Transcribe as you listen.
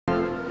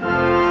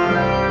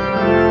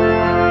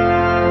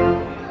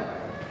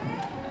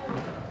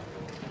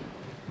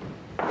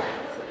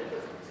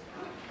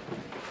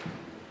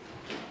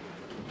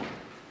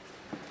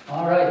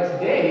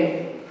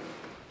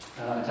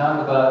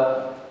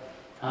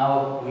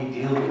we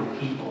deal with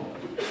people.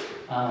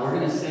 We're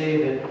going to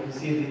say that, you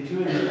see, the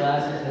two of these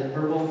glasses have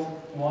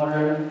purple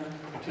water in them,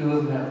 two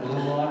of them have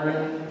blue water in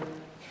them.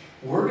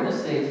 We're going to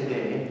say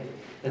today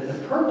that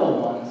the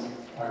purple ones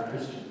are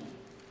Christian,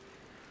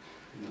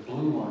 and the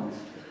blue ones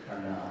are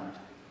not.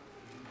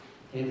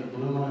 Okay, the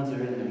blue ones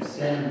are in their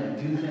sin,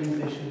 they do things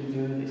they shouldn't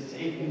do, they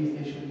say things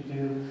they shouldn't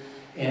do,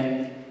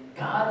 and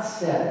God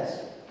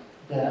says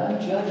that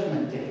on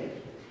Judgment Day,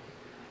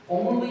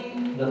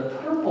 only the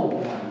purple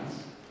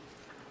ones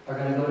are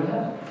going to go to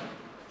heaven.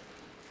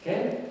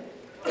 Okay?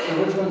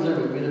 So which ones are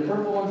we? We're the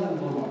purple ones or the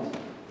blue ones?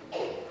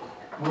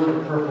 We're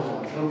the purple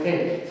ones.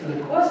 Okay, so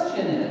the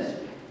question is,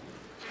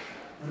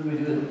 what do we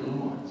do with the blue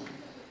ones?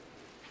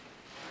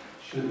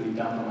 Should we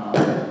dump them out?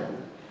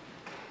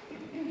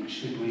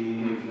 Should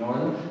we ignore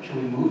them? Should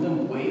we move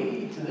them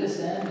way to this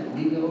end and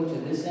we go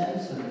to this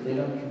end so that they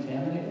don't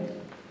contaminate us?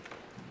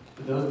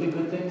 Would those be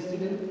good things to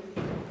do?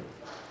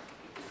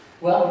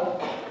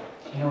 Well,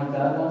 you know what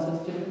God wants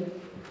us to do?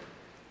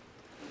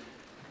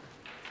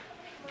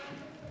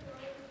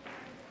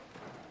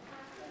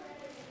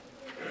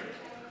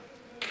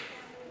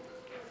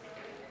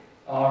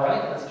 All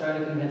right, let's try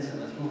to convince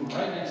them. Let's move them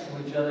right next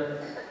to each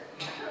other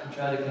and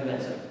try to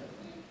convince them.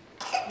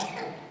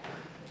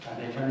 Are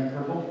they turning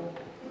purple?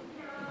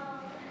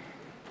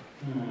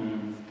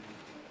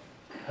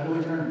 How do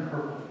we turn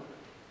purple?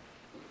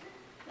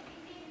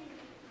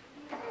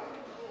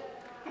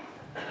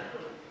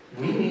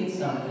 We need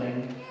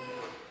something.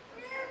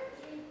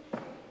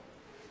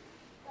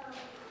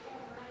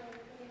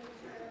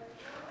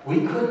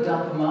 We could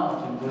dump them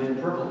out and put in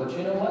purple, but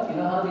you know what? You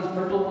know how these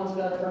purple ones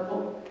got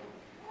purple?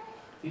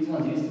 These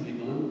ones used to be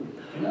blue.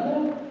 You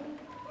know that?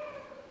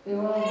 They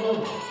were all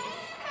blue.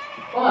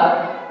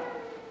 But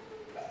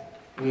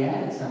we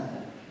added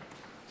something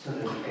so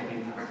that it could be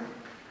purple.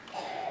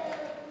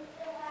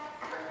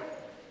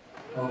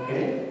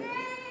 Okay?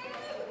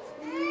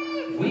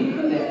 We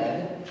could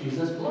add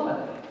Jesus'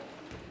 blood.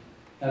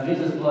 Now,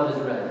 Jesus' blood is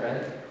red,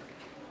 right?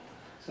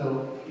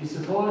 So, you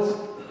suppose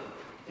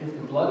if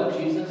the blood of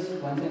Jesus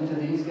went into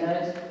these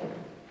guys,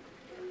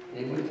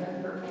 they would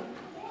turn purple?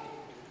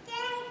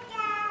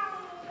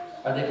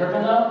 Are they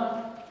purple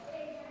now?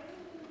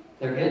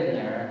 They're getting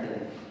there, aren't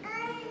they?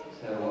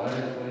 So what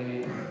if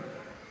we...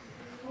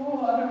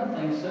 Oh, I don't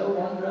think so.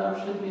 One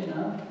drop should be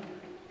enough.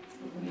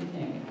 What do you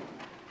think?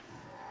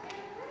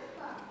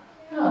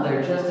 No,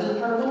 they're just as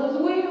purple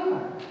as we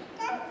are.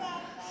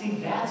 See,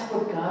 that's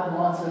what God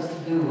wants us to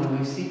do when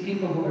we see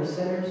people who are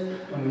sinners,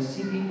 when we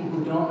see people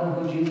who don't know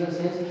who Jesus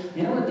is.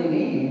 You know what they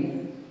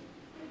need?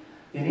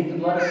 They need the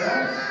blood of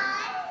Christ.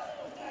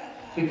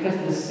 Because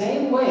the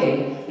same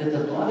way that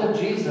the blood of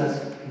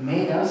Jesus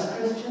made us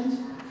Christians,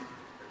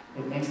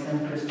 it makes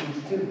them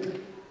Christians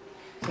too.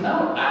 So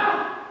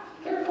now,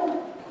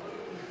 careful.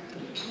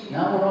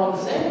 Now we're all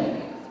the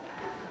same.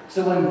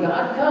 So when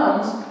God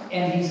comes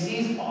and He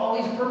sees all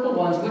these purple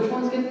ones, which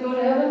ones get to go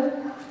to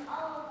heaven?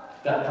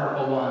 The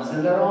purple ones,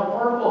 and they're all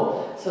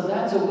purple. So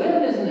that's a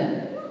win, isn't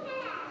it?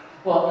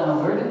 Well, now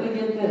where do we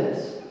get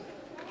this?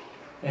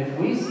 If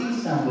we see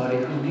somebody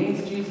who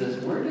needs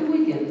Jesus, where do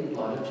we get the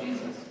blood of Jesus?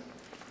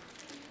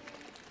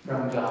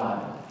 From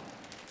God.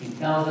 He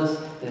tells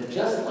us that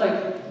just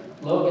like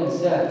Logan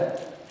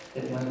said,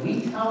 that when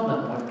we tell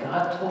them what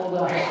God told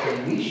us,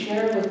 when we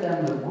share with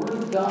them the Word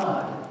of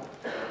God,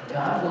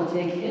 God will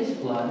take His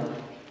blood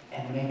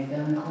and make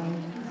them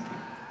clean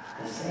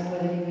too. The same way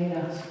that He made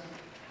us.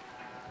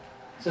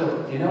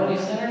 So, do you know any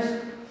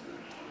sinners?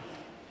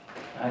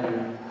 I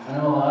do. I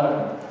know a lot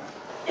of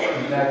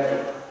them. In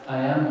fact, I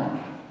am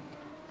one.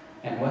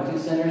 And what do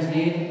sinners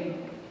need?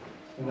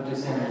 And what do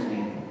sinners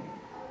need?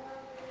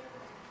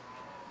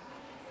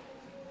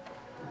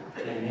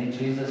 They need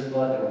Jesus'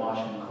 blood to wash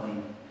them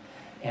clean.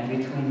 And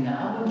between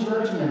now and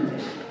Judgment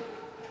Day,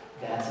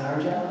 that's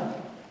our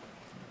job.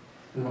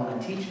 We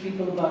want to teach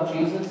people about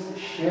Jesus,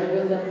 share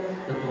with them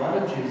the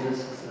blood of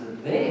Jesus so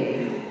that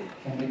they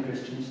can be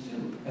Christians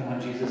too. And when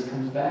Jesus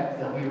comes back,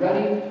 they'll be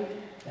ready,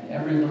 and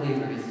every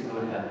believer gets to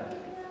go to heaven.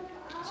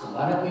 So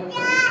why don't we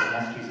pray and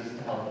ask Jesus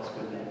to help us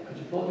with that? Could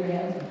you fold your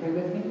hands and pray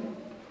with me?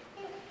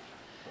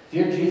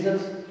 Dear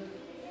Jesus,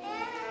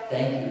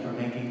 thank you for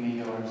making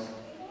me yours.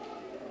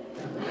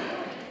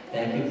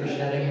 Thank you for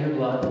shedding your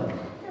blood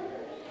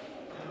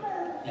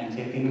and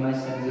taking my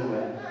sins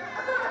away.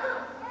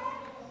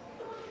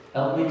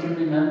 Help me to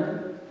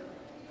remember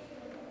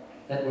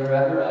that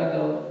wherever I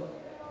go,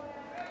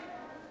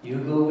 you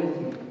go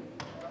with me.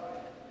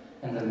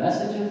 And the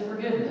message of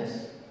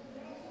forgiveness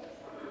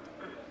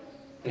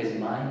is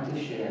mine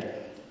to share.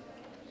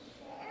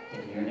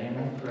 In your name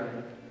I pray.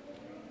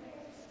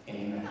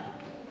 Amen.